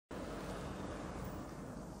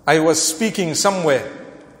I was speaking somewhere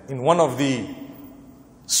in one of the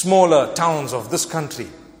smaller towns of this country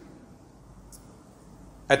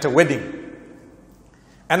at a wedding.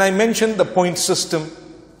 And I mentioned the point system,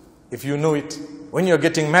 if you know it. When you're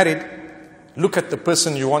getting married, look at the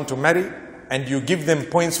person you want to marry and you give them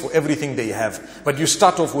points for everything they have. But you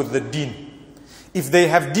start off with the deen. If they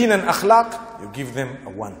have deen and akhlaq, you give them a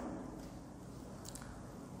 1.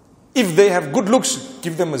 If they have good looks,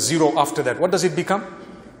 give them a 0 after that. What does it become?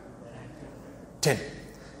 10.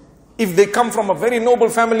 If they come from a very noble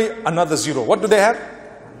family, another 0. What do they have?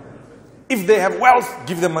 If they have wealth,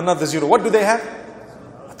 give them another 0. What do they have?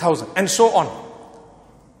 1,000. And so on.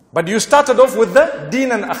 But you started off with the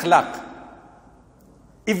deen and akhlaq.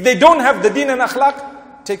 If they don't have the deen and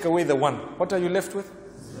akhlaq, take away the 1. What are you left with?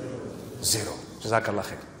 0. Jazakallah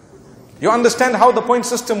khair. You understand how the point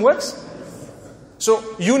system works?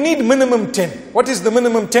 So you need minimum 10. What is the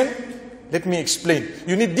minimum 10? Let me explain.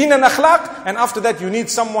 You need deen and akhlaq, and after that you need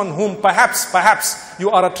someone whom perhaps you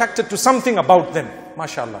are attracted to something about them.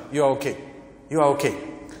 MashaAllah, you are okay. You are okay.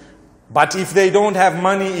 But if they don't have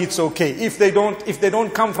money, it's okay. If they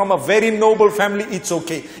don't come from a very noble family, it's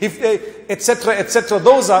okay. If they, etc., etc.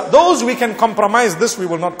 Those we can compromise. This we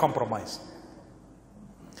will not compromise.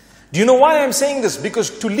 Do you know why I'm saying this?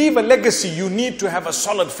 Because to leave a legacy, you need to have a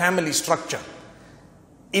solid family structure.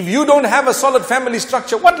 If you don't have a solid family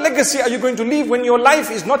structure, what legacy are you going to leave when your life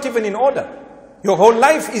is not even in order? Your whole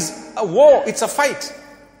life is a war, it's a fight.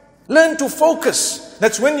 Learn to focus.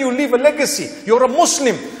 That's when you leave a legacy. You're a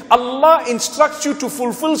Muslim. Allah instructs you to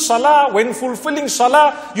fulfill salah. When fulfilling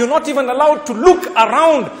salah, you're not even allowed to look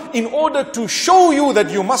around in order to show you that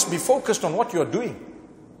you must be focused on what you're doing.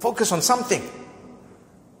 Focus on something.